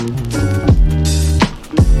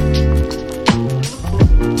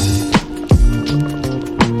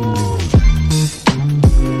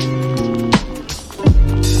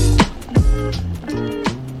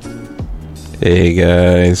Hey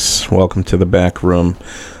guys, welcome to the back room.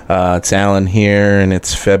 It's Alan here, and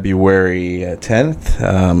it's February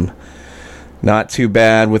 10th. Not too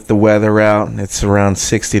bad with the weather out. It's around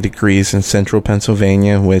 60 degrees in central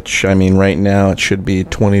Pennsylvania, which, I mean, right now it should be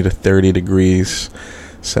 20 to 30 degrees.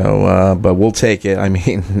 So, but we'll take it. I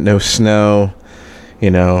mean, no snow,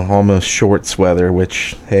 almost shorts weather,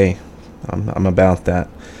 which, hey, I'm about that.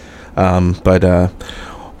 But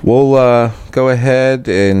we'll go ahead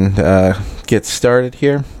and get started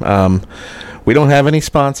here. We don't have any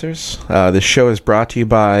sponsors. This show is brought to you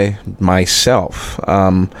by myself.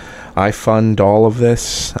 I fund all of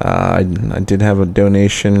this. I did have a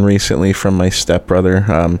donation recently from my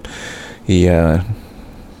stepbrother. He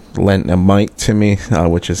lent a mic to me,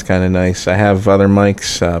 which is kind of nice. I have other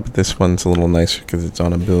mics, but this one's a little nicer because it's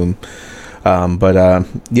on a boom.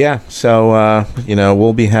 Yeah, so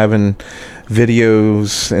we'll be having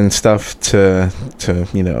videos and stuff to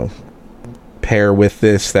pair with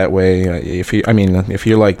this. That way, if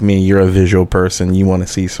you're like me, you're a visual person, you want to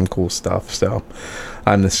see some cool stuff. So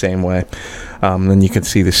I'm the same way. Then you can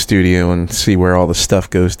see the studio and see where all the stuff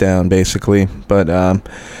goes down, basically. But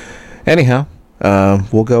anyhow,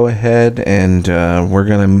 we'll go ahead and we're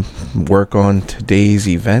going to work on today's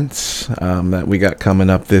events that we got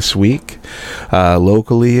coming up this week.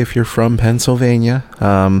 Locally, if you're from Pennsylvania,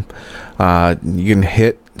 you can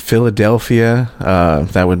hit Philadelphia.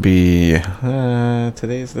 That would be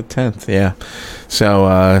today's the 10th. Yeah.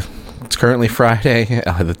 So it's currently Friday,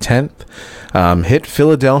 the 10th. Hit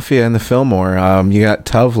Philadelphia in the Fillmore. You got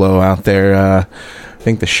Tuvlo out there. I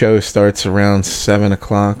think the show starts around 7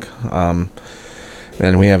 o'clock.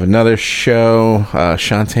 Then we have another show,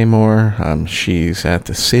 Shantae Moore. She's at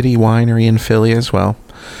the City Winery in Philly as well.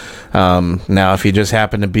 Now, if you just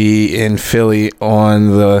happen to be in Philly on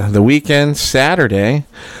the weekend, Saturday,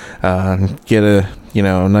 get a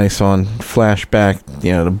nice on flashback.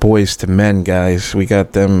 The Boys to Men guys. We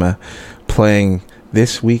got them playing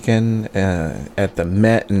this weekend at the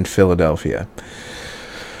Met in Philadelphia.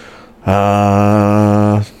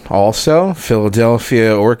 Also,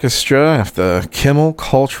 Philadelphia Orchestra at the Kimmel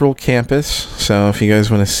Cultural Campus. So if you guys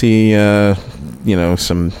want to see,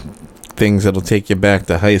 some things that'll take you back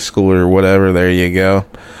to high school or whatever, there you go.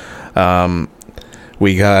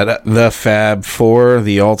 We got the Fab Four,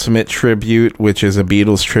 the Ultimate Tribute, which is a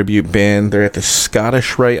Beatles tribute band. They're at the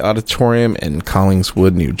Scottish Rite Auditorium in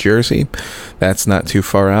Collingswood, New Jersey. That's not too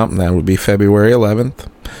far out, and that would be February 11th.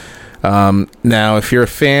 Now, if you're a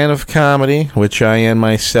fan of comedy, which I am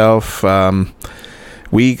myself,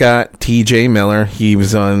 we got TJ Miller. He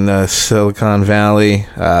was on Silicon Valley.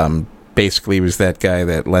 Basically, he was that guy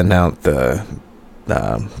that lent out the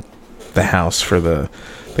house for the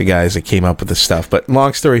guys that came up with the stuff. But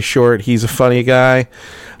long story short, he's a funny guy.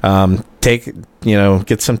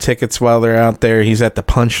 Get some tickets while they're out there. He's at the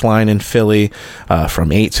Punchline in Philly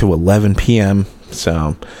from 8 to 11 p.m.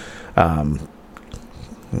 So,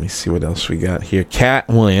 let me see what else we got here. Cat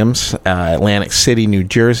Williams, Atlantic City, New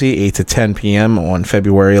Jersey, 8 to 10 p.m. on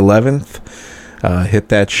February 11th. Hit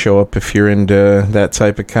that show up if you're into that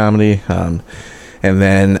type of comedy. And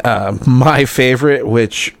then my favorite,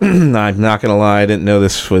 which I'm not going to lie, I didn't know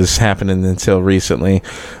this was happening until recently,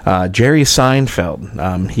 Jerry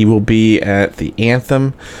Seinfeld. He will be at the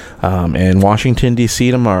Anthem in Washington,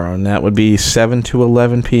 D.C. tomorrow, and that would be 7 to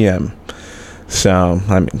 11 p.m. So,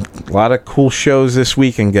 a lot of cool shows this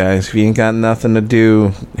weekend, guys. If you ain't got nothing to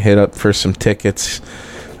do, hit up for some tickets.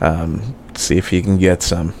 See if you can get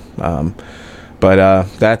some. But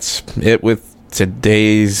that's it with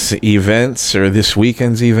today's events, or this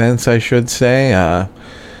weekend's events, I should say.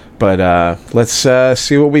 But let's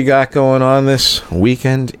see what we got going on this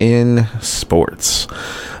weekend in sports.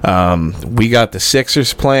 We got the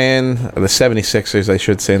Sixers playing, the 76ers, I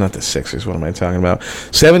should say, not the Sixers. What am I talking about?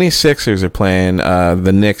 76ers are playing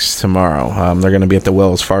the Knicks tomorrow. They're going to be at the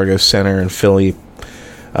Wells Fargo Center in Philly.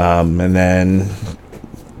 And then,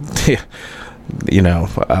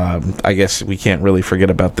 I guess we can't really forget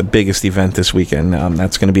about the biggest event this weekend.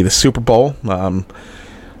 That's going to be the Super Bowl.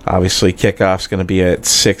 Obviously, kickoff's going to be at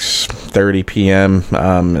 6:30 p.m.,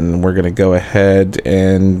 and we're going to go ahead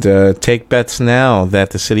and take bets now that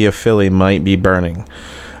the city of Philly might be burning.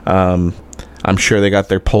 I'm sure they got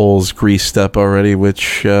their poles greased up already,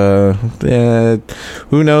 which, who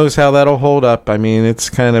knows how that'll hold up. I mean, it's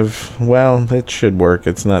kind of, it should work.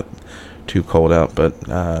 It's not too cold out, but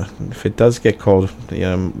if it does get cold,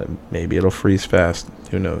 maybe it'll freeze fast.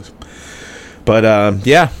 Who knows? But,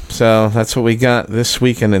 so that's what we got this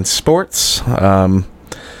weekend in sports.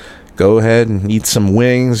 Go ahead and eat some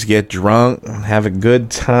wings, get drunk, have a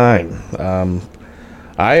good time.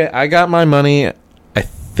 I got my money, I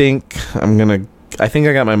think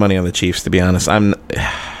I got my money on the Chiefs, to be honest.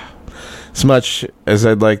 As much as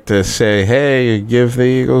I'd like to say, hey, give the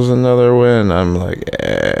Eagles another win, I'm like,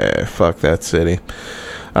 fuck that city.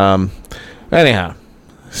 Anyhow,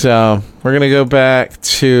 so we're going to go back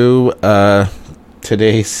to we'll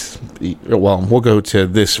go to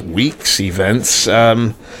this week's events.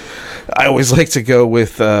 I always like to go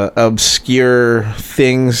with obscure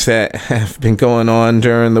things that have been going on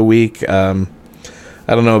during the week. I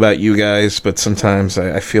don't know about you guys, but sometimes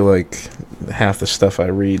I feel like half the stuff I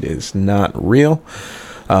read is not real.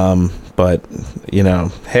 But,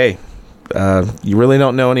 hey, you really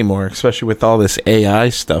don't know anymore, especially with all this AI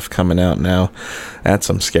stuff coming out now. That's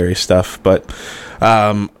some scary stuff. But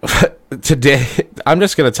today, I'm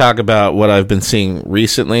just going to talk about what I've been seeing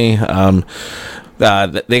recently. They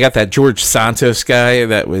got that George Santos guy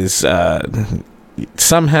that was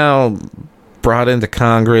somehow brought into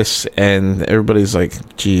Congress, and everybody's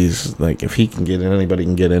like, geez, like, if he can get in, anybody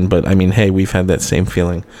can get in. But I mean, hey, we've had that same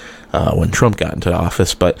feeling when Trump got into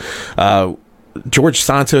office. But George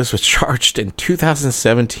Santos was charged in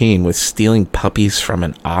 2017 with stealing puppies from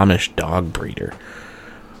an Amish dog breeder.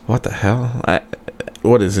 What the hell?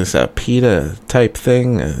 What is this, a PETA type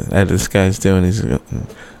thing that this guy's doing?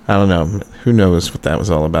 I don't know. Who knows what that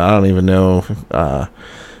was all about? I don't even know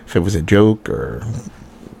if it was a joke or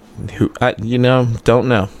don't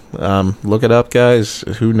know. Look it up, guys.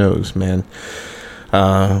 Who knows, man?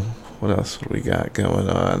 What else do we got going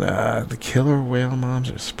on? The killer whale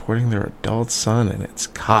moms are supporting their adult son, and it's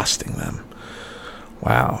costing them.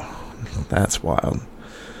 Wow, that's wild.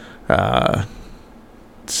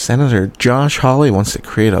 Senator Josh Hawley wants to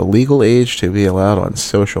create a legal age to be allowed on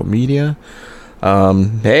social media.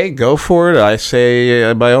 Hey, go for it. I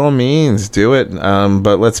say, by all means, do it.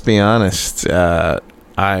 But let's be honest.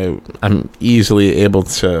 I'm easily able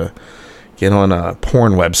to get on a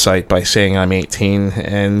porn website by saying I'm 18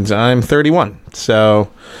 and I'm 31.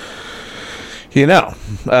 So,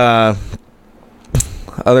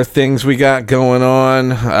 other things we got going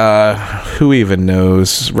on. Who even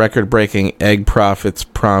knows? Record-breaking egg profits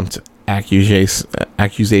prompt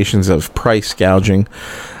accusations of price gouging.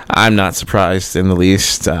 I'm not surprised in the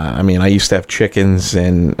least. I used to have chickens,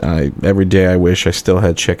 and every day I wish I still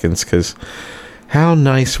had chickens, because how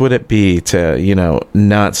nice would it be to,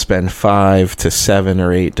 not spend $5 to $7 or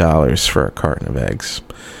 $8 for a carton of eggs?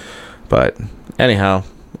 But anyhow,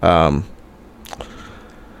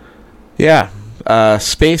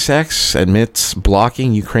 SpaceX admits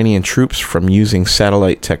blocking Ukrainian troops from using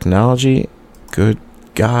satellite technology. Good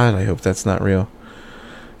God, I hope that's not real.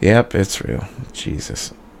 Yep, it's real.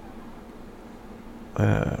 Jesus.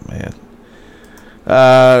 Man.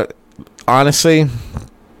 Honestly,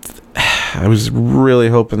 I was really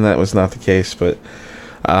hoping that was not the case, but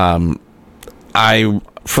I,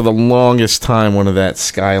 for the longest time, wanted that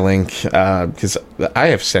Skylink, because I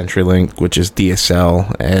have CenturyLink, which is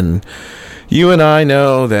DSL, and you and I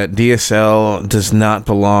know that DSL does not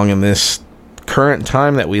belong in this current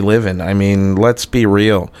time that we live in. I mean, let's be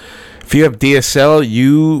real. If you have DSL,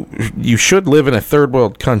 you should live in a third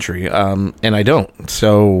world country, and I don't.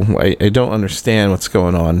 So I don't understand what's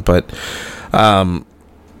going on. But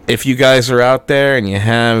if you guys are out there and you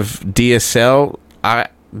have DSL,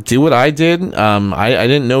 do what I did. I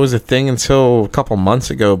didn't know it was a thing until a couple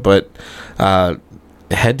months ago, but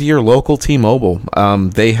head to your local T-Mobile.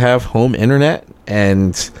 They have home internet,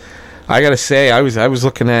 and I gotta say, I was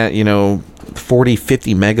looking at 40,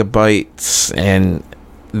 50 megabytes, and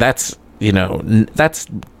that's that's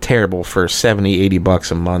terrible for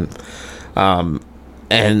 $70-$80 a month.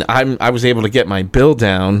 And I was able to get my bill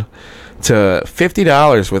down to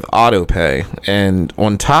 $50 with autopay, and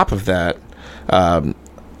on top of that, I'm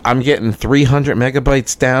getting 300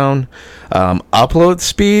 megabytes down. Upload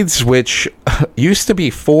speeds, which used to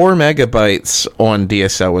be 4 megabytes on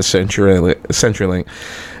DSL with CenturyLink,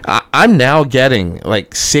 I'm now getting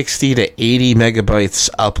like 60 to 80 megabytes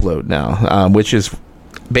upload now, which is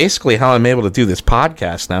basically how I'm able to do this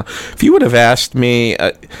podcast now. If you would have asked me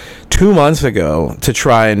 2 months ago to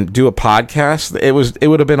try and do a podcast, it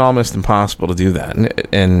would have been almost impossible to do that.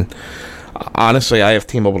 And honestly, I have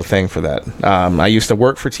T-Mobile to thank for that. I used to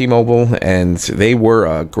work for T-Mobile, and they were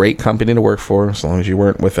a great company to work for, as long as you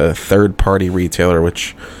weren't with a third-party retailer,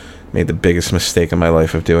 which made the biggest mistake in my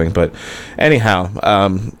life of doing. But anyhow,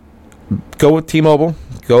 go with T-Mobile.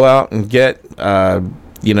 Go out and get a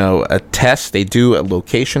test. They do a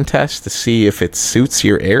location test to see if it suits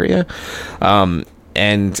your area.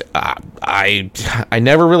 and I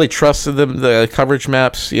never really trusted the coverage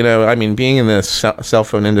maps. You know, I mean, being in the cell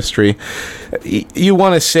phone industry, you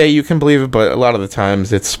want to say you can believe it, but a lot of the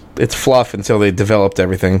times it's fluff until they developed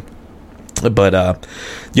everything. But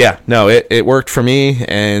yeah, no, it worked for me,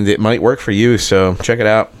 and it might work for you. So check it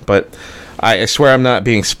out. But I swear I'm not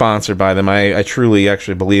being sponsored by them. I truly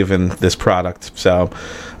actually believe in this product. So,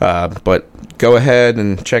 but go ahead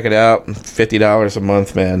and check it out. $50 a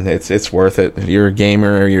month, man. It's worth it. If you're a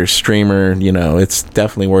gamer or you're a streamer, you know, it's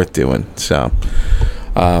definitely worth doing. So,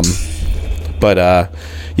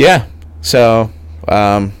 yeah. So,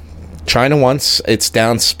 China wants its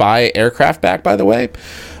down spy aircraft back, by the way.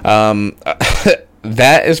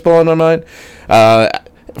 That is blowing my mind.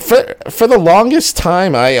 For the longest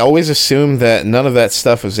time, I always assumed that none of that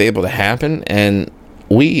stuff was able to happen, and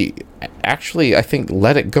we actually, I think,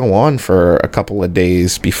 let it go on for a couple of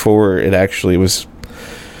days before it actually was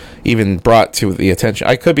even brought to the attention.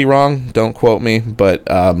 I could be wrong, don't quote me, but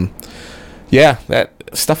yeah, that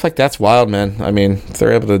stuff like that's wild, man. I mean, if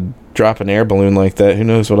they're able to drop an air balloon like that, who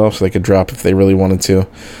knows what else they could drop if they really wanted to.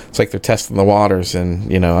 It's like they're testing the waters, and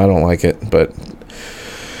you know, I don't like it, but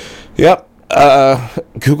yep.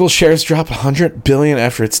 Google shares drop $100 billion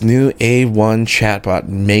after its new A1 chatbot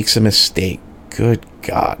makes a mistake. Good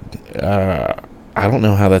God. I don't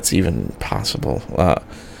know how that's even possible. I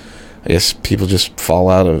guess people just fall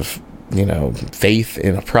out of, you know, faith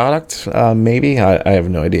in a product. Maybe. I have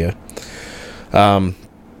no idea.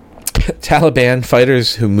 Taliban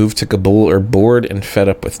fighters who moved to Kabul are bored and fed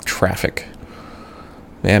up with traffic.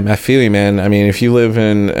 Man, I feel you, man. I mean, if you live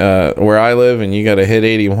in where I live and you got to hit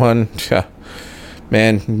 81,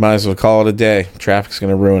 man, you might as well call it a day. Traffic's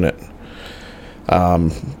going to ruin it.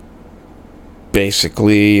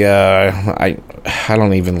 Basically, I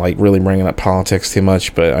don't even like really bringing up politics too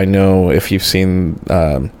much, but I know if you've seen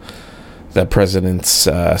the president's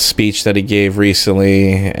speech that he gave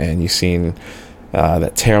recently, and you've seen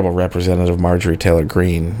that terrible representative Marjorie Taylor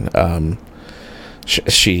Greene,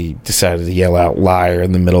 she decided to yell out liar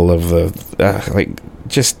in the middle of the like,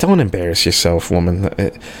 just don't embarrass yourself, woman.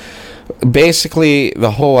 Basically,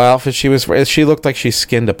 the whole outfit she looked like she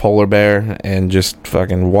skinned a polar bear and just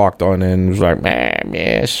fucking walked on in and was like,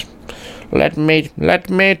 yes, let me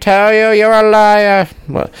tell you, you're a liar.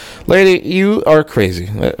 Lady, you are crazy.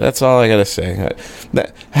 That's all I gotta say.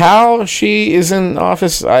 How she is in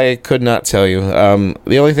office, I could not tell you.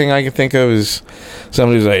 The only thing I can think of is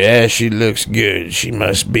somebody who's like, yeah, she looks good, she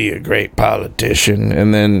must be a great politician.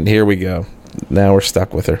 And then here we go. Now we're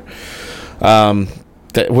stuck with her.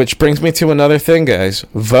 Which brings me to another thing, guys.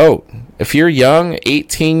 Vote. If you're young,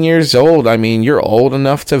 18 years old, I mean, you're old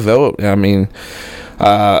enough to vote. I mean,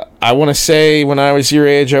 I want to say when I was your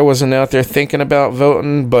age, I wasn't out there thinking about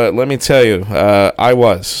voting, but let me tell you, I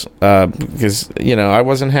was. Because, you know, I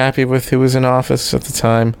wasn't happy with who was in office at the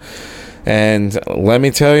time. And let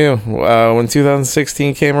me tell you, when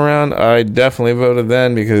 2016 came around, I definitely voted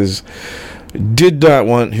then because did not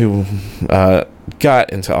want who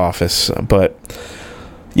got into office. But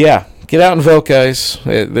yeah, get out and vote, guys.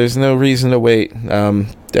 There's no reason to wait.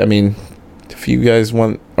 I mean, if you guys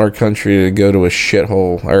want our country to go to a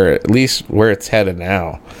shithole, or at least where it's headed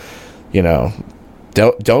now, you know,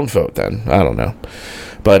 don't vote then. I don't know.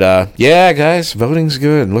 But yeah, guys, voting's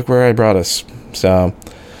good. Look where I brought us. So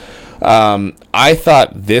I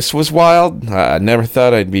thought this was wild. I never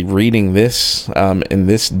thought I'd be reading this in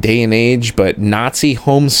this day and age, but Nazi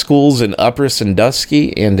homeschools in Upper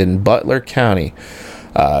Sandusky and in Butler County.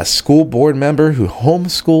 School board member who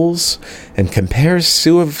homeschools and compares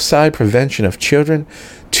suicide prevention of children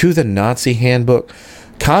to the Nazi handbook,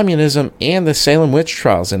 communism, and the Salem witch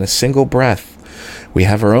trials in a single breath. We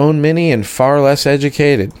have our own Minnie and far less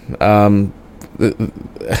educated.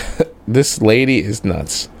 This lady is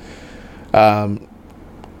nuts. The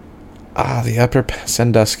Upper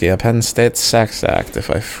Sandusky, a Penn State Sex Act, if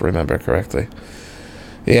I remember correctly.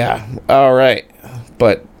 Yeah, all right.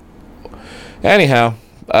 But anyhow,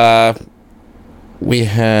 we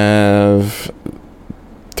have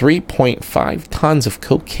 3.5 tons of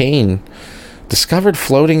cocaine discovered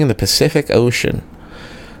floating in the Pacific Ocean.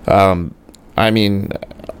 I mean,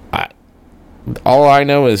 all I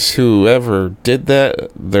know is whoever did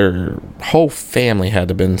that, their whole family had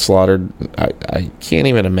to have been slaughtered. I can't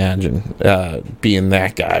even imagine being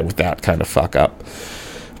that guy with that kind of fuck up.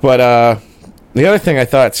 But the other thing I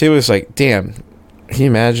thought too is like, damn, can you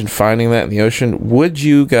imagine finding that in the ocean? Would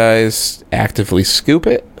you guys actively scoop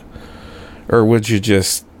it? Or would you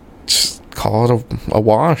just call it a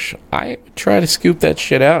wash? I try to scoop that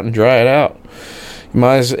shit out and dry it out.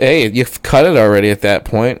 Hey, you've cut it already at that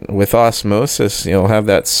point. With osmosis, you'll have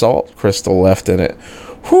that salt crystal left in it.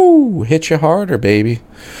 Whoo, hit you harder, baby.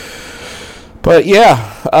 But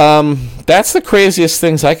yeah, that's the craziest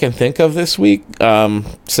things I can think of this week.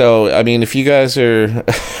 So, I mean, if you guys are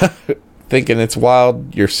thinking it's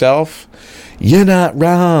wild yourself, you're not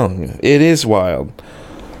wrong. It is wild.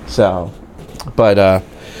 So, but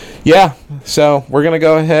yeah, so we're going to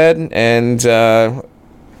go ahead and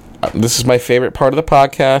this is my favorite part of the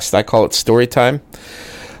podcast. I call it story time.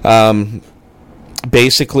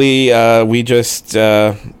 Basically, we just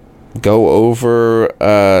go over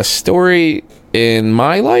a story in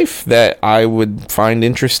my life that I would find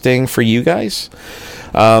interesting for you guys.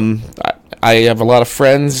 I have a lot of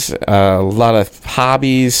friends, a lot of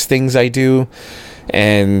hobbies, things I do,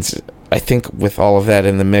 and I think with all of that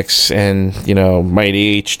in the mix and, my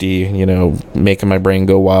ADHD, making my brain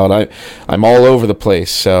go wild, I'm all over the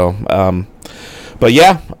place. So, but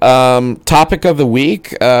yeah, topic of the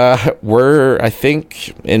week, we're, I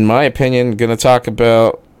think, in my opinion, going to talk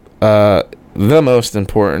about the most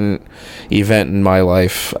important event in my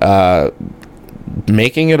life,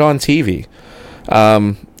 making it on TV.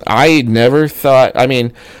 I never thought, I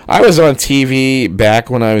was on TV back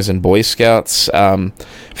when I was in Boy Scouts.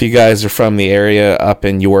 If you guys are from the area up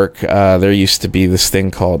in York, there used to be this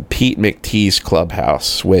thing called Pete McTee's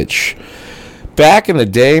Clubhouse, which back in the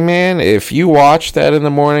day, man, if you watched that in the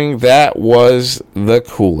morning, that was the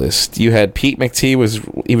coolest. You had Pete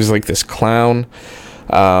McTee, he was like this clown.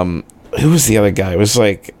 Who was the other guy? It was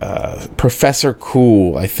like Professor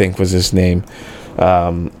Cool, I think was his name.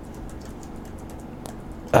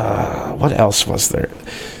 What else was there?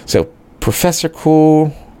 So Professor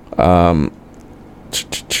Cool. There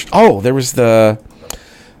was the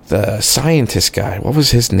scientist guy. What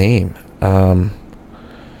was his name?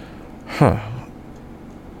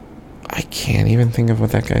 I can't even think of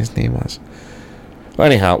what that guy's name was. Well,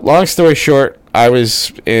 anyhow, long story short, I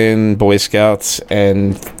was in Boy Scouts,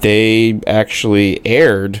 and they actually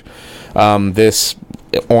aired this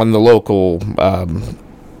on the local,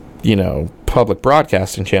 public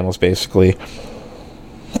broadcasting channels, basically.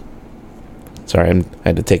 Sorry, I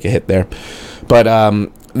had to take a hit there. But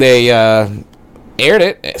they aired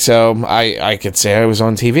it, so I could say I was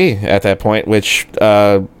on TV at that point, which,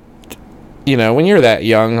 when you're that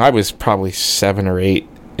young, I was probably 7 or 8.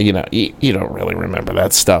 You don't really remember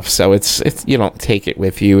that stuff, so it's you don't take it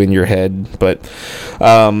with you in your head. But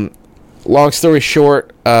long story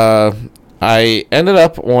short, I ended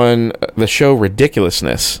up on the show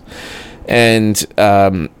Ridiculousness, and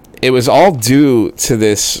it was all due to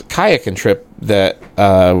this kayaking trip that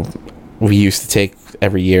we used to take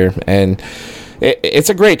every year, and it's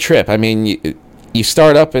a great trip. You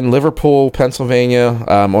start up in Liverpool, Pennsylvania,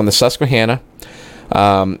 on the Susquehanna.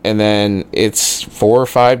 And then it's 4 or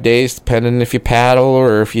 5 days, depending if you paddle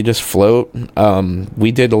or if you just float.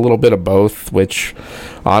 We did a little bit of both, which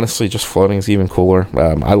honestly, just floating is even cooler.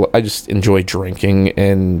 I just enjoy drinking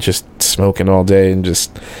and just smoking all day and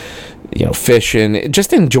just, fishing,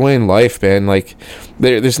 just enjoying life, man. Like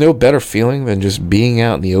there's no better feeling than just being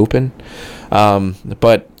out in the open.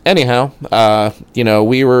 But anyhow,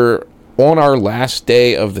 we were on our last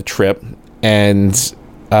day of the trip, and,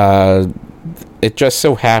 it just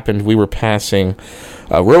so happened we were passing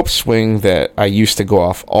a rope swing that I used to go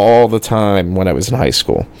off all the time when I was in high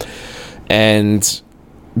school. And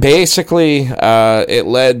basically, it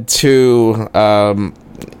led to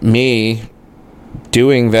me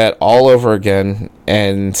doing that all over again.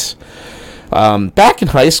 And back in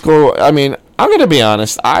high school, I'm going to be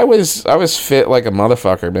honest, I was fit like a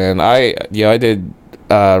motherfucker, man. I did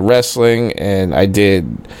wrestling, and I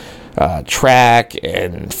did track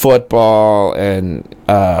and football, and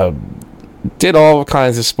did all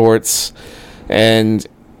kinds of sports. And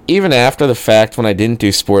even after the fact, when I didn't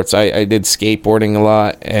do sports, I did skateboarding a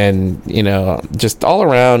lot, and just all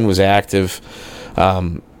around was active.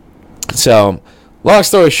 So long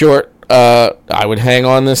story short, I would hang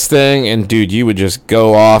on this thing, and dude, you would just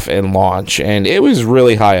go off and launch, and it was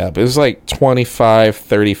really high up. It was like 25,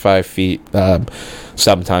 35 feet,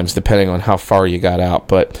 sometimes, depending on how far you got out.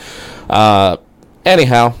 But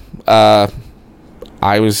anyhow, I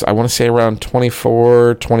want to say around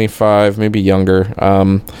 24, 25, maybe younger.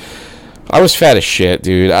 I was fat as shit,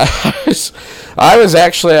 dude. I was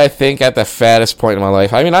actually, I think, at the fattest point in my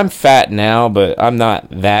life. I'm fat now, but I'm not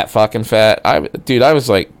that fucking fat. I was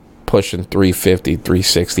like pushing 350,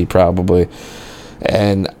 360 probably.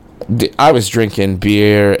 And I was drinking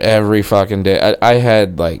beer every fucking day. I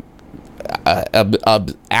had like a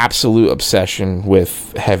absolute obsession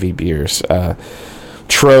with heavy beers.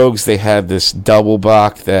 Trogs, they had this double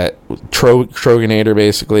bock that Troganator,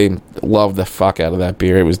 basically. Loved the fuck out of that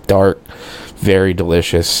beer. It was dark, very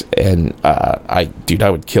delicious, and I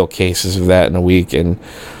would kill cases of that in a week, and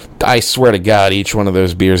I swear to God, each one of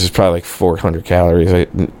those beers is probably like 400 calories.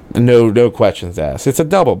 No questions asked. It's a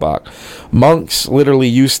double bock. Monks literally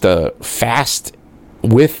used to fast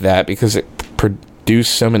with that because it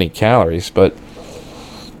produced so many calories. But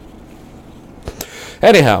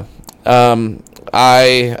anyhow,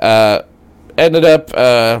 I ended up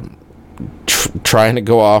trying to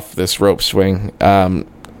go off this rope swing.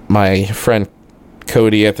 My friend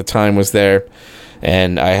Cody at the time was there,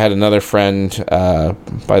 and I had another friend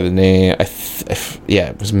by the name,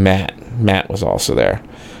 it was Matt. Matt was also there.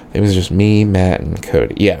 It was just me, Matt, and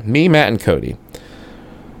Cody. Yeah, me, Matt, and Cody.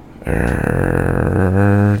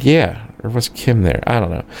 Or was Kim there? I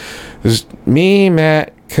don't know. It was me,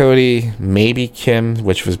 Matt, Cody, maybe Kim,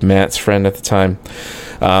 which was Matt's friend at the time.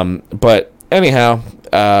 But anyhow,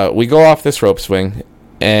 we go off this rope swing,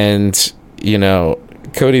 and,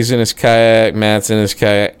 Cody's in his kayak, Matt's in his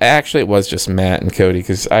kayak. Actually, it was just Matt and Cody,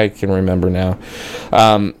 because I can remember now.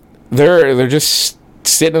 They're just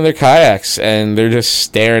sitting in their kayaks, and they're just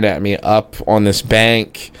staring at me up on this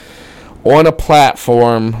bank on a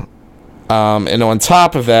platform, and on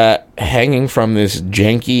top of that, hanging from this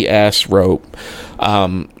janky ass rope.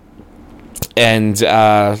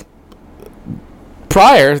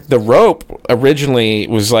 Prior, the rope originally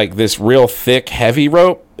was like this real thick, heavy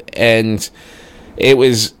rope, and it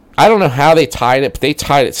was, I don't know how they tied it, but they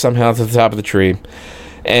tied it somehow to the top of the tree.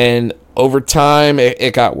 And over time,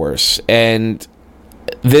 it got worse. And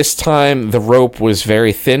this time, the rope was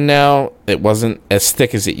very thin now. It wasn't as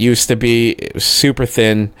thick as it used to be. It was super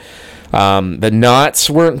thin. The knots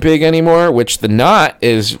weren't big anymore, which the knot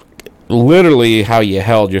is literally how you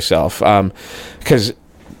held yourself. Because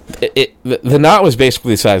the knot was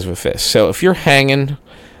basically the size of a fist. So if you're hanging,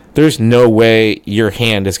 there's no way your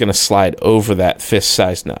hand is going to slide over that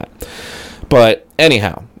fist-sized knot. But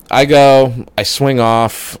anyhow, I swing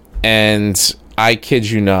off, and I kid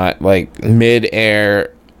you not, like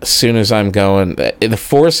mid-air, as soon as I'm going, the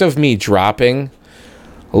force of me dropping,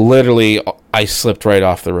 literally, I slipped right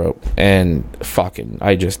off the rope, and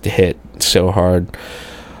I just hit so hard.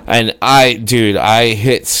 And I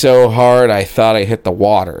hit so hard, I thought I hit the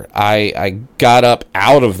water. I got up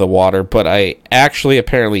out of the water, but I actually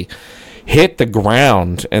apparently hit the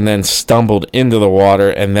ground and then stumbled into the water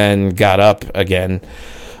and then got up again.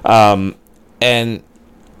 And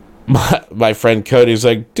my friend Cody's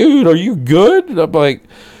like, dude, are you good? And I'm like,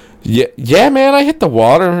 yeah, man, I hit the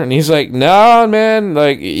water. And he's like, no, man,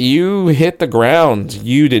 like, you hit the ground.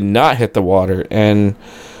 You did not hit the water. And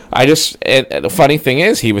the funny thing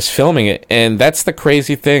is, he was filming it, and that's the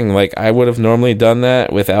crazy thing. Like, I would have normally done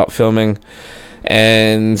that without filming,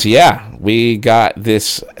 and yeah, we got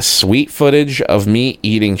this sweet footage of me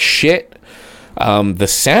eating shit. The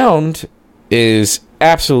sound is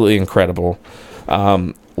absolutely incredible.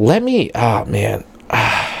 I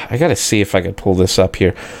gotta see if I could pull this up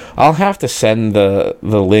here. I'll have to send the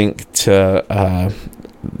link to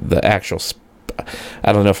the actual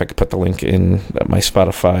I don't know if I could put the link in my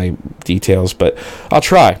Spotify details, but I'll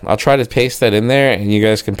try to paste that in there, and you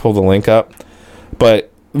guys can pull the link up.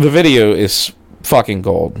 But the video is fucking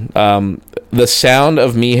gold. The sound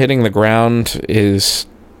of me hitting the ground is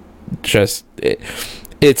just,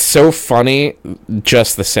 it's so funny,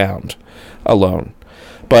 just the sound alone.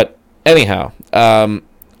 But anyhow,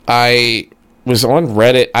 I was on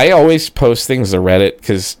Reddit. I always post things to Reddit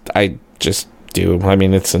because I just do. I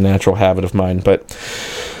mean, it's a natural habit of mine. But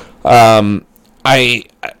I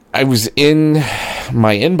was in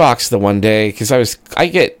my inbox the one day because I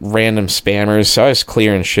get random spammers, so I was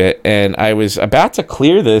clearing shit, and I was about to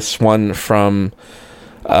clear this one from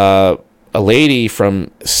a lady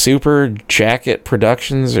from Super Jacket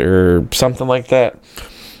Productions or something like that,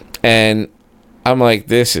 and I'm like,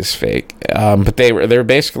 this is fake. But they're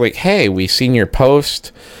basically like, hey, we seen your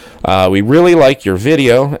post. We really like your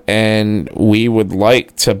video, and we would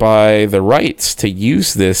like to buy the rights to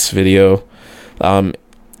use this video,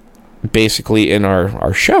 basically in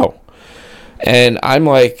our show. And I'm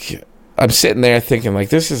sitting there thinking, like,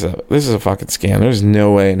 this is a fucking scam. There's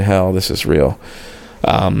no way in hell this is real.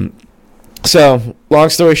 So long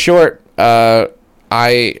story short,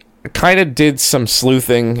 I kind of did some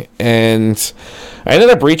sleuthing, and I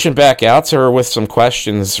ended up reaching back out to her with some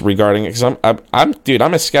questions regarding it, because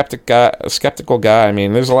I'm a skeptical guy. I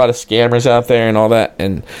mean, there's a lot of scammers out there and all that,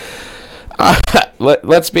 and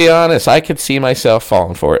let's be honest, I could see myself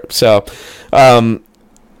falling for it. So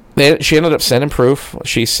she ended up sending proof.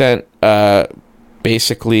 She sent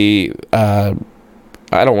basically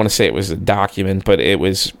I don't want to say it was a document, but it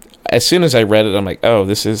was, as soon as I read it, I'm like, oh,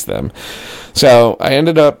 this is them. So I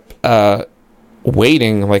ended up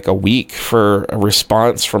waiting like a week for a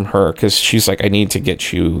response from her, because she's like, I need to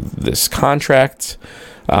get you this contract.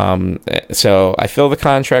 So I filled the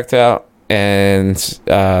contract out, and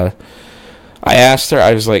I asked her,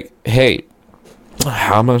 I was like, hey,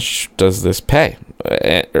 how much does this pay?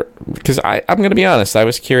 Because I'm going to be honest, I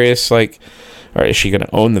was curious, like, or is she going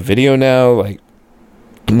to own the video now? Like,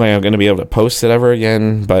 am I going to be able to post it ever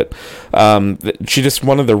again? But she just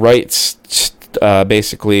wanted the rights,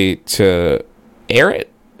 basically, to air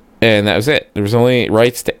it, and that was it. There was only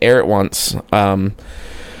rights to air it once,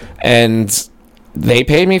 and they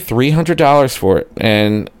paid me $300 for it.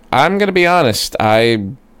 And I'm going to be honest, I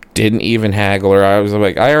didn't even haggle her. I was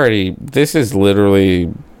like, I already did this.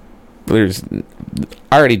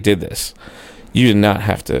 You did not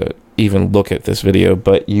have to even look at this video,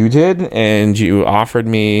 but you did, and you offered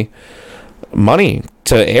me money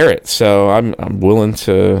to air it. So I'm willing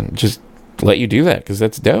to just let you do that, because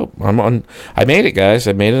that's dope. I made it, guys.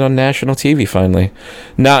 I made it on national TV finally.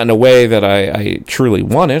 Not in a way that I truly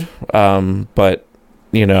wanted, but,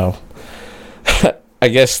 you know, I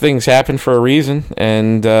guess things happen for a reason,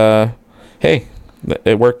 and hey,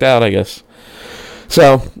 it worked out, I guess.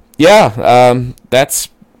 So yeah, that's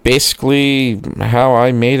basically how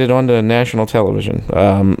I made it onto national television.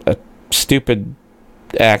 A stupid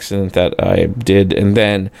accident that I did, and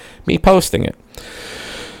then me posting it.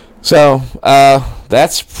 So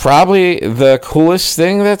that's probably the coolest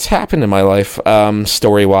thing that's happened in my life,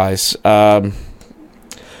 story-wise.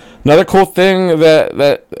 Another cool thing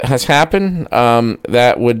that has happened,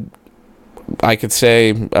 that would, I could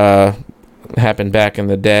say, happened back in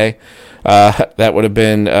the day, that would have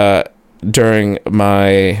been during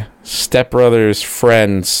my stepbrother's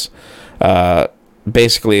friend's,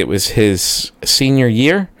 basically it was his senior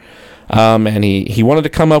year, and he wanted to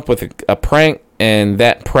come up with a prank, and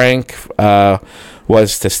that prank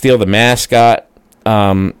was to steal the mascot,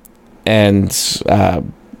 and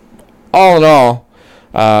all in all,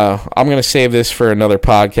 I'm going to save this for another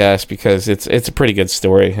podcast, because it's a pretty good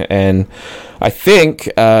story, and I think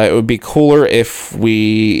it would be cooler if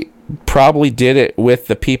we probably did it with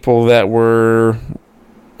the people that were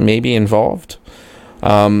maybe involved.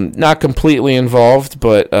 Not completely involved,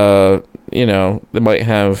 but, you know, they might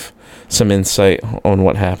have some insight on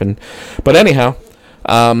what happened. But anyhow,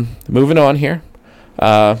 moving on here.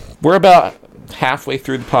 We're about halfway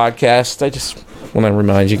through the podcast. I just want to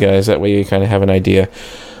remind you guys, that way you kind of have an idea.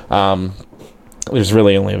 There's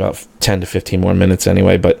really only about 10 to 15 more minutes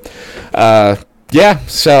anyway, but yeah,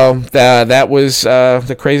 so that was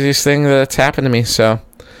the craziest thing that's happened to me. So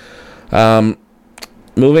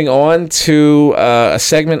moving on to a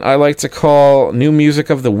segment I like to call New Music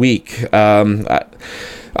of the Week.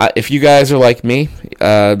 If you guys are like me,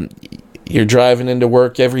 you're driving into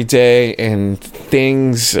work every day, and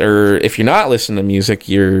things, or if you're not listening to music,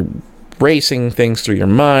 you're racing things through your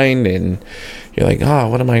mind, and you're like, oh,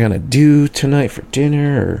 what am I going to do tonight for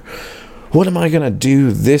dinner? Or what am I going to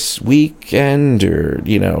do this weekend? Or,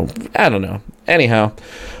 you know, I don't know. Anyhow,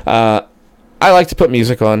 I like to put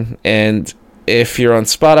music on, and if you're on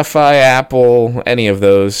Spotify, Apple, any of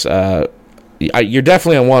those, you're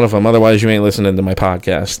definitely on one of them. Otherwise, you ain't listening to my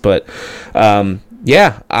podcast. But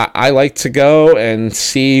yeah, I like to go and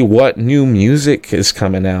see what new music is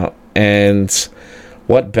coming out, and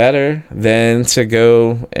what better than to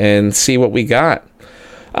go and see what we got.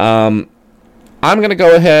 I'm going to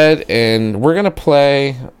go ahead and we're going to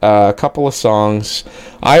play a couple of songs.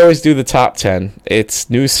 I always do the top 10. It's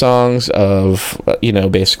new songs of,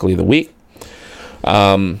 basically the week.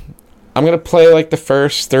 I'm going to play like the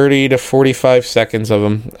first 30 to 45 seconds of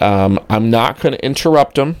them. I'm not going to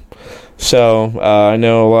interrupt them. So I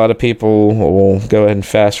know a lot of people will go ahead and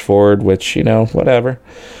fast forward, which, whatever.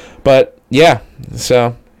 But yeah,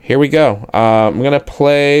 so here we go. I'm going to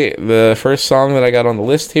play the first song that I got on the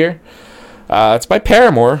list here. It's by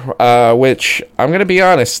Paramore, which I'm going to be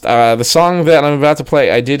honest, the song that I'm about to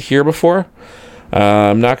play I did hear before.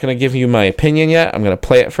 I'm not going to give you my opinion yet. I'm going to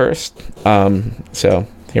play it first. So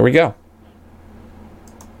here we go.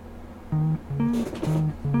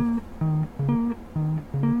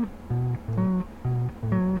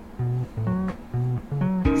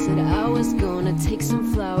 Said I was gonna take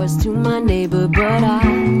some flowers to my neighbor, but I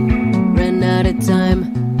ran out of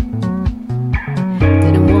time.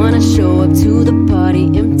 Didn't wanna show up to the party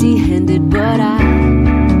empty-handed, but I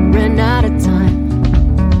ran out of time.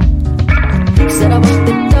 Said I walked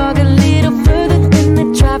the dog a little further than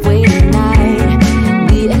the driveway tonight,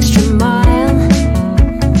 the extra mile.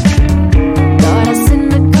 Thought I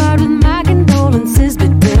sent a card with my condolences, but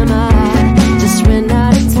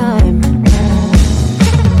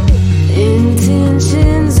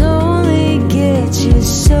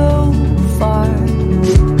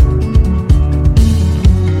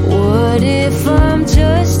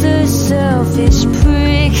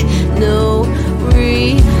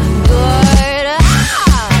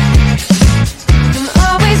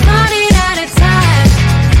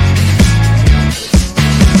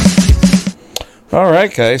All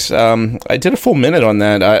right, guys. I did a full minute on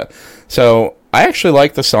that. So I actually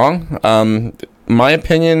like the song. My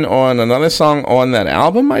opinion on another song on that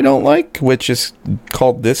album I don't like, which is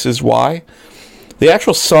called This Is Why. The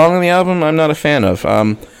actual song on the album I'm not a fan of.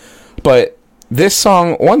 But this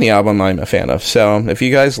song on the album I'm a fan of. So if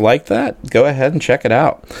you guys like that, go ahead and check it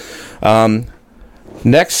out.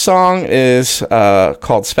 Next song is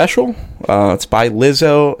called Special. It's by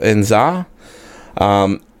Lizzo and Za.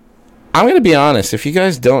 I'm going to be honest. If you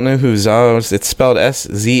guys don't know who Za is, it's spelled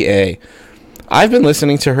S-Z-A. I've been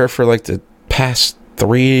listening to her for like the past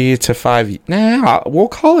 3 to 5... we'll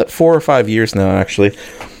call it 4 or 5 years now, actually.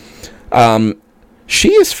 She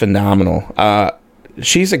is phenomenal.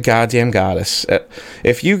 She's a goddamn goddess.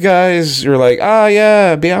 If you guys are like,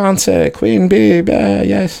 yeah, Beyonce, Queen Bee,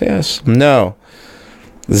 yes. No.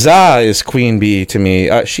 Za is Queen Bee to me.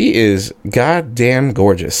 She is goddamn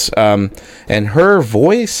gorgeous. And her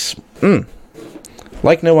voice,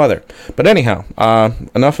 like no other. But anyhow,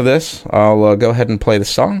 enough of this. I'll go ahead and play the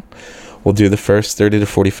song. We'll do the first 30 to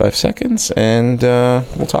 45 seconds, and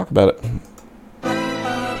we'll talk about it.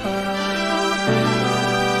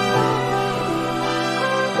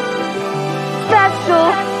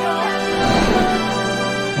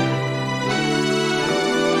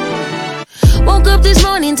 Woke up this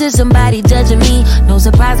morning to somebody judging me. No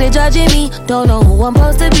surprise they're judging me. Don't know who I'm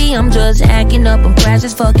supposed to be. I'm just acting up and crash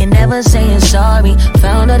as fucking never saying sorry.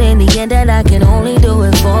 Found out in the end that I can only do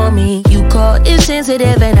it for me. You call it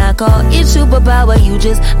sensitive and I call it superpower. You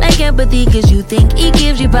just like empathy cause you think it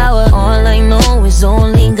gives you power. All I know is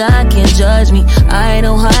only God can judge me. I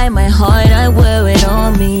don't hide my heart, I wear it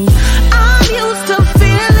on me. I'm used to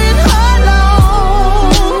feeling alone.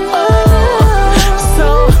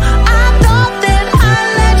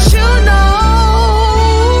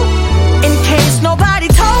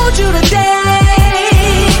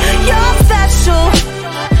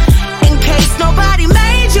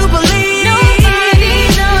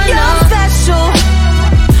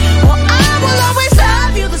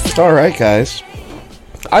 All right, guys.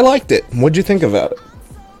 I liked it. What'd you think about it?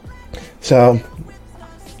 So,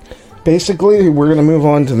 basically, we're going to move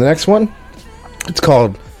on to the next one. It's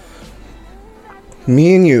called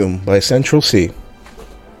Me and You by Central C.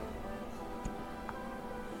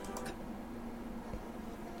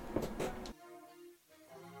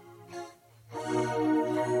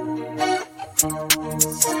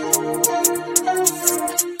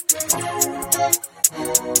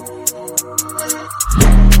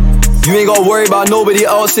 You ain't gotta worry about nobody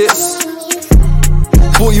else's.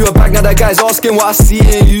 Bought you a bag, now that guy's asking what I see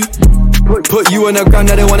in you. Put you on the ground,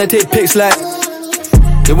 now they wanna take pics like.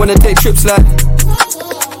 They wanna take trips like.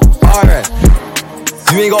 Alright.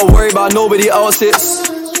 You ain't gotta worry about nobody else's.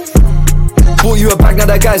 Bought you a bag, now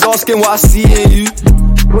that guy's asking what I see in you.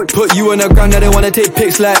 Put you on the ground, now they wanna take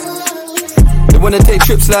pics like. They wanna take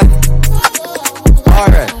trips like.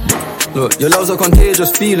 Alright. Look, your love's a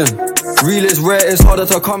contagious feeling. Real is rare, it's harder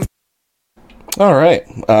to come. All right.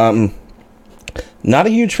 Not a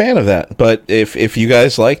huge fan of that, but if you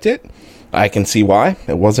guys liked it, I can see why.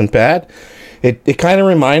 It wasn't bad. It kind of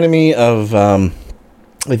reminded me of I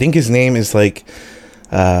think his name is like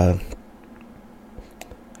I'm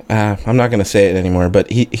not going to say it anymore, but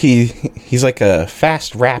he's like a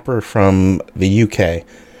fast rapper from the UK.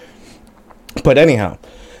 But anyhow,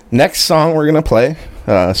 next song we're going to play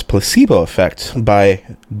is Placebo Effect by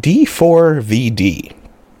D4VD.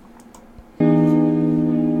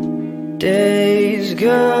 Days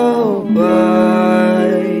go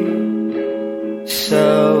by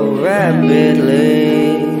so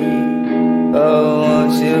rapidly. Oh,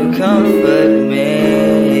 won't you comfort me?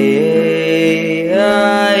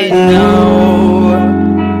 I know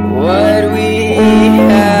what we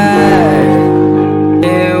had.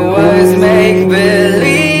 It was make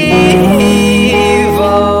believe.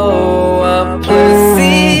 Oh, a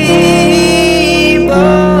placebo.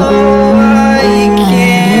 I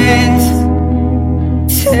can't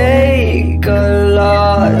take a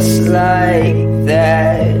loss like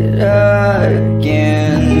that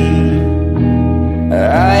again.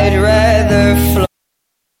 I'd rather fly.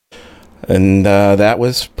 And that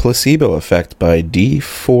was Placebo Effect by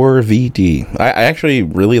D4VD. I actually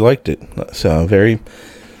really liked it. So very,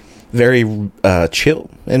 very chill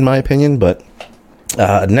in my opinion. But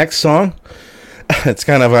next song, it's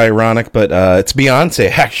kind of ironic, but it's Beyonce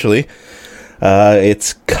actually.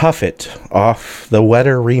 It's Cuff It off the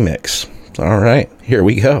Wetter remix. All right, here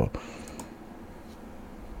we go.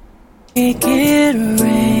 Make it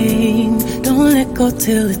rain, don't let go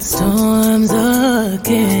till it storms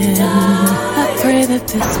again. I pray that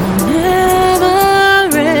this will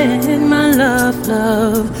never end, my love,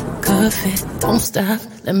 love. perfect. Don't stop,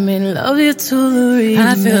 let me love you to the reason.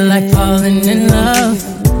 I feel like falling in love.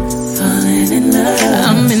 Falling in love.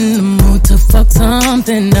 I'm in the mood to fuck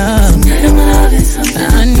something up. Tonight I'm loving something.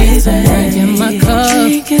 I need some drink in my cup.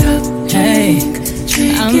 Drink it up. Hey,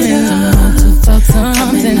 I'm in the mood to fuck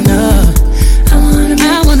something up. I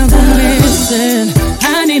wanna go missing.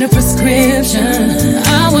 I need a prescription.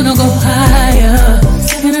 I wanna go higher.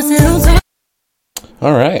 Can I sit on top?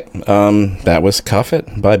 All right. That was Cuff It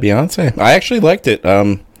by Beyonce. I actually liked it.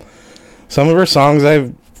 Some of her songs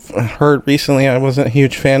I've heard recently I wasn't a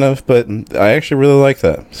huge fan of, but I actually really like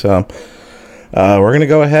that. So we're going to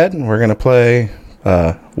go ahead and we're going to play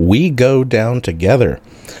We Go Down Together.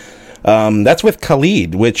 That's with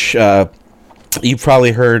Khalid, which you've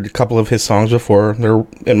probably heard a couple of his songs before. They're,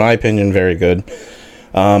 in my opinion, very good.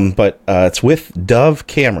 But it's with Dove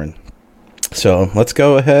Cameron. So let's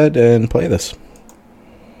go ahead and play this.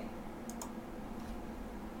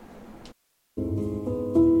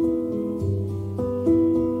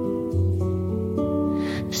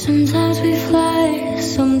 Sometimes we fly,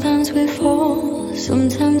 sometimes we fall.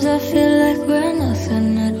 Sometimes I feel like we're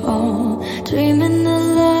nothing at all. Dreaming the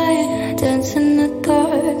light, dancing the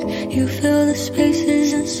dark. You fill the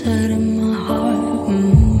spaces inside of my heart.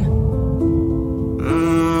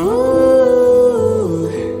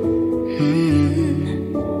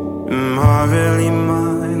 Am I really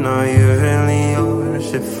mine? Are you really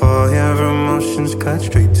yours? If all your emotions cut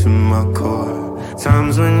straight to my core.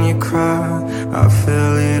 Times when you cry, I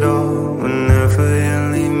feel it all. Whenever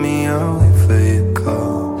you leave me, I'll wait for your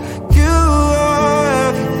call. You are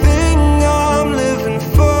everything I'm living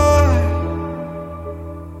for.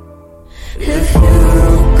 If you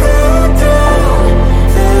go down,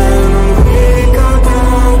 then we go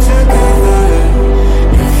down together.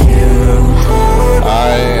 If you hold I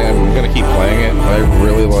am going to keep playing it. I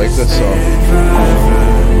really like this song.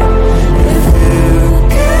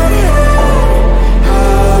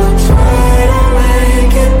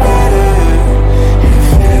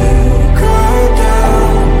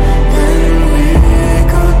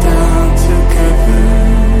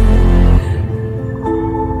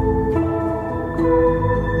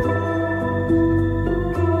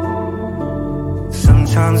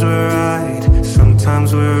 Sometimes we're right,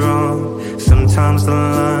 sometimes we're wrong. Sometimes the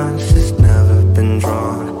line's just never been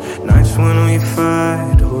drawn. Nights when we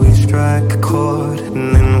fight, we strike a chord,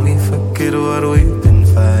 and then we forget what we've been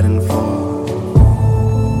fighting for.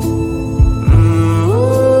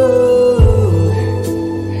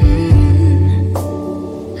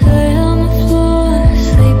 Lay on the floor,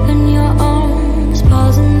 sleep in your arms,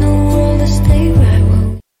 pausing the world to stay right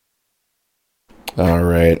where. All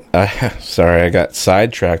right. Sorry, I got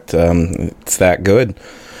sidetracked. It's that good.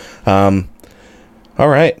 All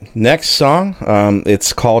right. Next song.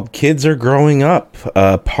 It's called Kids Are Growing Up,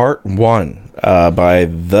 Part 1, by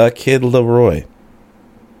The Kid Laroi.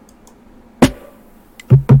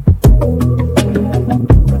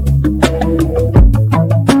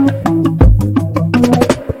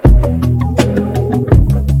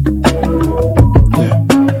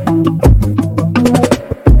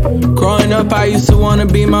 Growing up, I used to wanna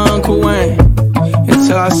be my Uncle Wayne,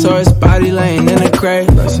 until I saw his body laying in a grave.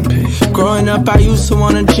 Growing up, I used to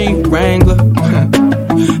want a Jeep Wrangler,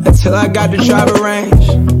 until I got to drive a Range.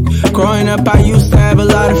 Growing up, I used to have a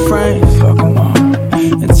lot of friends,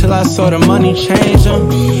 until I saw the money change them.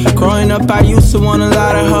 Growing up, I used to want a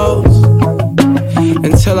lot of hoes,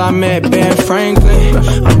 until I met Ben Franklin.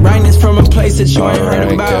 I'm writing this from a place that you ain't heard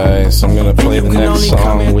Alright, about. guys, I'm going to play the next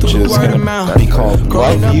song, which is going to be called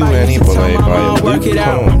Love You Anyway by Luke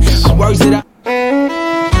Combs. I works it out.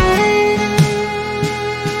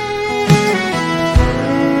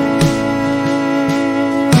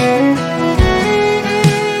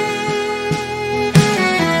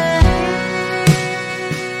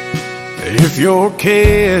 If your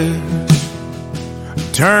kids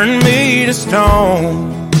turn me to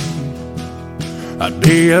stone, I'd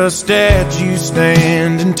be a statue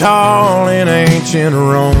standing tall in ancient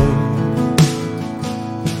Rome.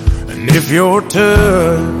 And if your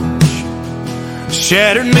touch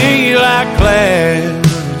shattered me like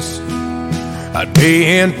glass, I'd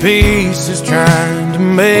be in pieces trying to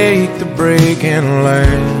make the breaking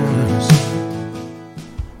last.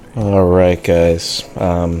 All right, guys.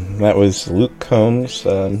 That was Luke Combs.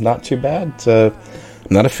 Not too bad. I'm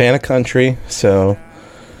not a fan of country, so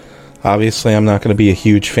obviously I'm not going to be a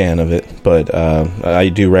huge fan of it, but I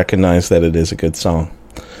do recognize that it is a good song.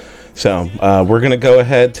 So we're going to go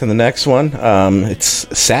ahead to the next one. It's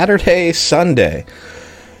Saturday, Sunday.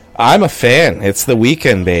 I'm a fan. It's the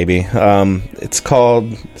weekend, baby. It's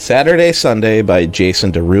called Saturday, Sunday by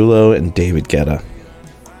Jason Derulo and David Guetta.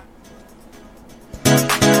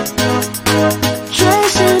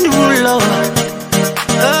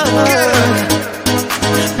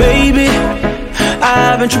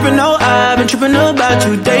 been tripping, no, I've been tripping about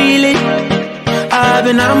you daily. I've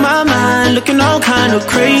been out of my mind, looking all kind of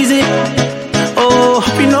crazy. Oh,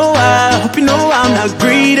 hope you know I'm not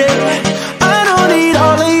greedy. I don't need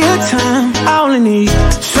all of your time, I only need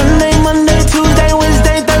Sunday, Monday, Tuesday,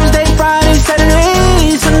 Wednesday, Thursday, Friday,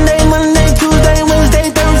 Saturday. Sunday, Monday, Tuesday, Wednesday,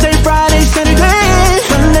 Thursday, Friday, Saturday.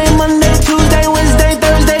 Sunday, Monday, Tuesday, Wednesday,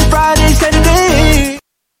 Thursday, Friday, Saturday.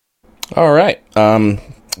 All right.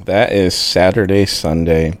 That is Saturday,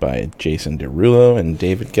 Sunday by Jason Derulo and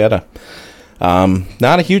David Guetta.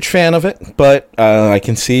 Not a huge fan of it, but I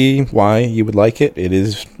can see why you would like it. It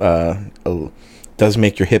is does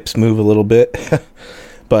make your hips move a little bit,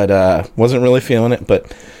 but wasn't really feeling it.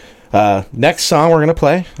 But next song we're gonna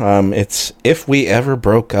play, it's "If We Ever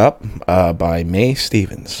Broke Up" by Mae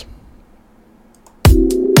Stevens.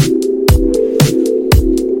 I'm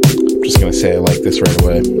just gonna say I like this right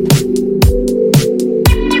away.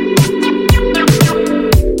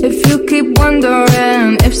 If you keep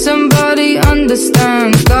wondering if somebody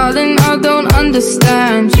understands, darling, I don't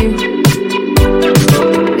understand you.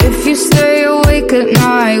 If you stay awake at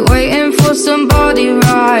night, waiting for somebody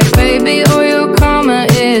right, baby, all your karma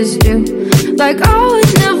is due. Like I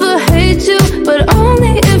would never hate you, but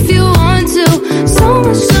only if you want to. So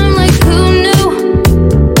much time, like who knew?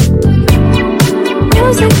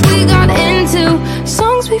 Music we got into,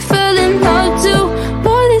 songs we fell in love to.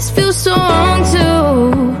 Boy, this feels so wrong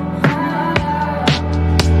too.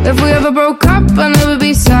 If we ever broke up, I'd never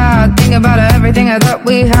be sad. Think about everything I thought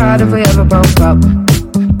we had. If we ever broke up.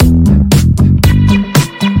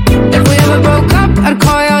 If we ever broke up, I'd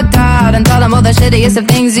call your dad and tell him all the shittiest of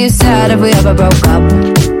things you said. If we ever broke up.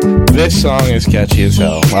 This song is catchy as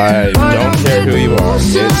hell. I don't care who you are.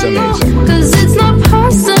 It's amazing. Cause it's not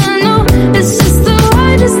personal, it's just the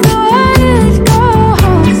way it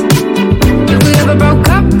goes. If we ever broke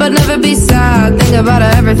up, I'd never be sad. Think about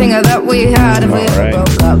everything I thought we had. If we ever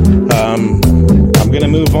broke up. I'm gonna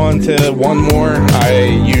move on to one more. I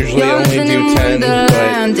usually only do 10,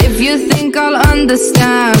 but if you think I'll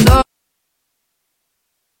understand.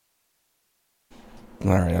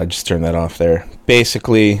 Alright, I just turned that off there.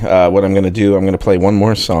 Basically, what I'm going to do, I'm going to play one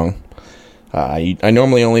more song. I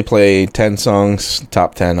normally only play 10 songs,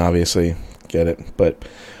 top 10, obviously. Get it? But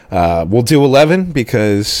we'll do 11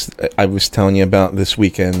 because I was telling you about this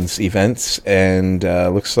weekend's events, and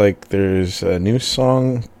looks like there's a new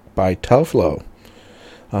song by Tuflo.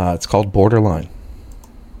 It's called Borderline.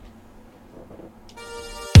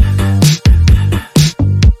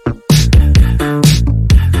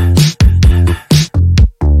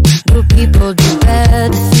 People do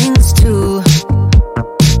bad things too.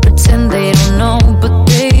 Pretend they don't know, but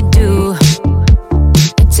they do.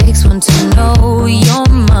 It takes one to know your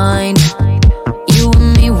mind. You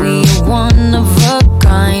and me, we are one of a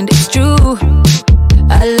kind. It's true.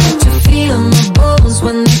 I like to feel my bones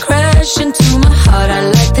when they crash into my heart. I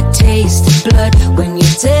like the taste of blood when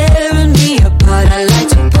you're tearing me apart. I like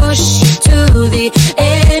to push you to the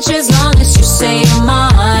edge as long as you say you're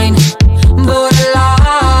mine. Borderline.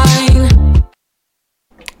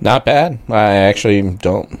 Not bad. I actually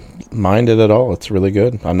don't mind it at all. It's really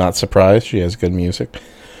good. I'm not surprised. She has good music.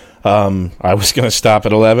 I was going to stop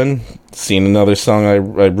at 11. Seen another song I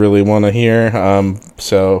really want to hear.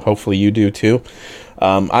 So hopefully you do too.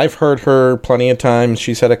 I've heard her plenty of times.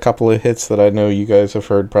 She's had a couple of hits that I know you guys have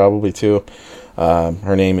heard probably too.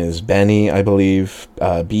 Her name is Benny, I believe.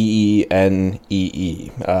 Benee.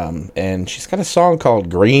 And she's got a song called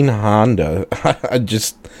Green Honda.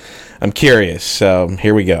 I'm curious, so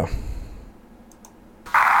here we go.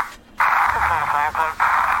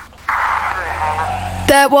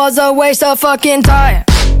 That was a waste of fucking time.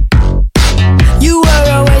 You were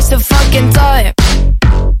a waste of fucking time.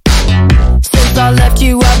 Since I left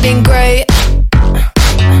you, I've been great.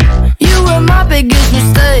 You were my biggest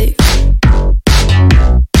mistake.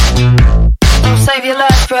 Don't save your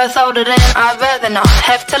last breath older than I'd rather not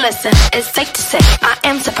have to listen. It's safe to say I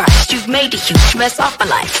am surprised you've made a huge mess of my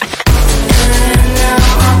life. And now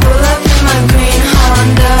I pull up in my green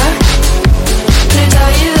Honda to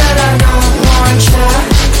tell you that I don't want you.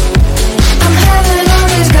 I'm having all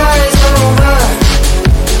these guys over,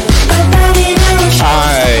 but that ain't never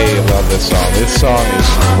I love this song. This song is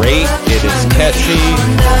great. It is catchy,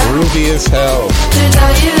 groovy as hell. to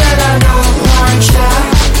tell you that I don't want you.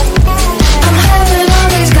 I'm having all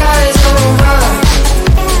these guys over,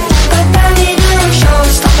 but that ain't never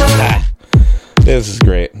showstopper. This is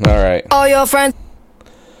great. All right. All your friends.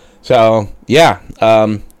 So, yeah.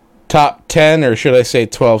 Top 10, or should I say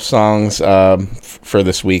 12 songs for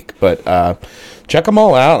this week. But check them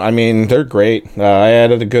all out. I mean, they're great. I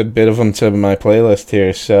added a good bit of them to my playlist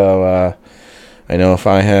here. So, I know if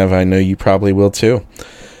I have, I know you probably will too.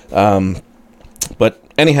 But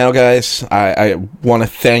anyhow, guys, I want to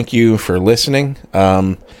thank you for listening.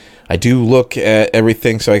 I do look at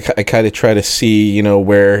everything, so I kind of try to see, you know,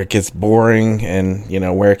 where it gets boring and, you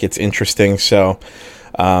know, where it gets interesting. So,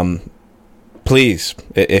 please,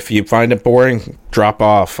 if you find it boring, drop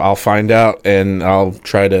off. I'll find out, and I'll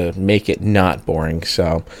try to make it not boring.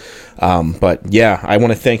 So, but yeah, I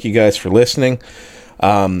want to thank you guys for listening.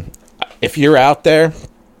 If you're out there,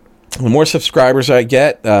 the more subscribers I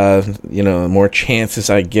get, you know, the more chances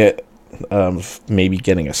I get of maybe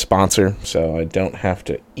getting a sponsor, so I don't have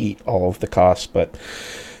to eat all of the costs. But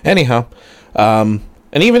anyhow, and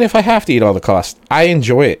even if I have to eat all the costs, I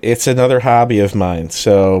enjoy it. It's another hobby of mine.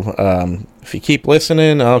 So if you keep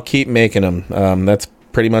listening, I'll keep making them. That's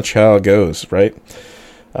pretty much how it goes, right?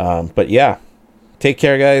 But yeah, take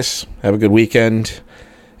care, guys. Have a good weekend,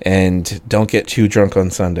 and don't get too drunk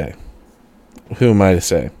on Sunday. Who am I to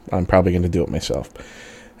say? I'm probably going to do it myself.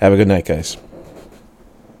 Have a good night, guys.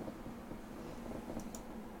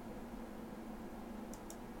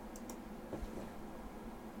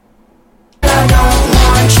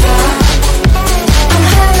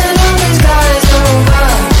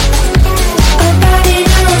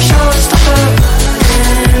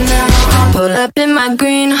 Pull up in my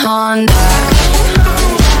green Honda.